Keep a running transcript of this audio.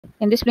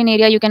In this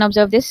planaria, you can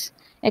observe this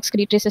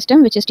excretory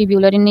system, which is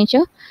tubular in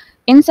nature.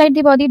 Inside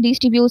the body, these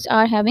tubules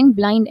are having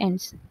blind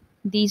ends.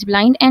 These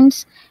blind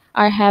ends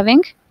are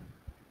having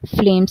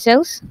flame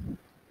cells.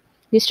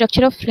 The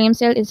structure of flame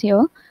cell is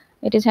here.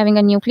 It is having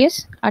a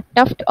nucleus, a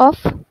tuft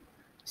of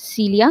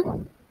cilia,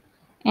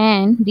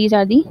 and these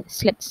are the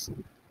slits.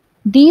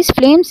 These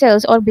flame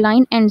cells or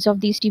blind ends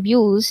of these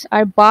tubules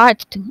are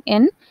bathed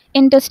in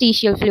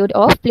interstitial fluid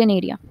of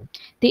planaria.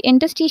 The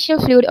interstitial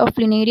fluid of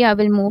planaria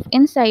will move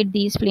inside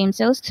these flame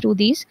cells through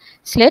these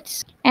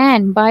slits,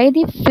 and by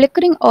the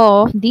flickering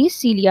of these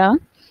cilia,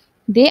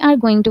 they are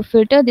going to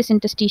filter this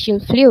interstitial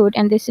fluid,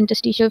 and this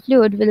interstitial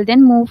fluid will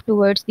then move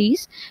towards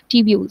these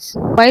tubules.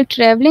 While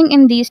traveling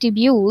in these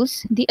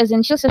tubules, the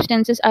essential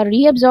substances are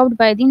reabsorbed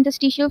by the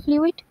interstitial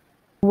fluid,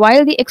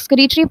 while the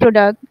excretory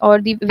product, or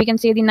we can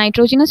say the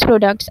nitrogenous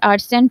products, are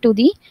sent to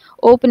the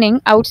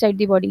opening outside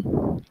the body.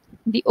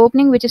 The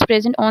opening which is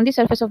present on the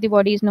surface of the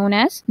body is known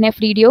as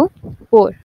nephridiopore.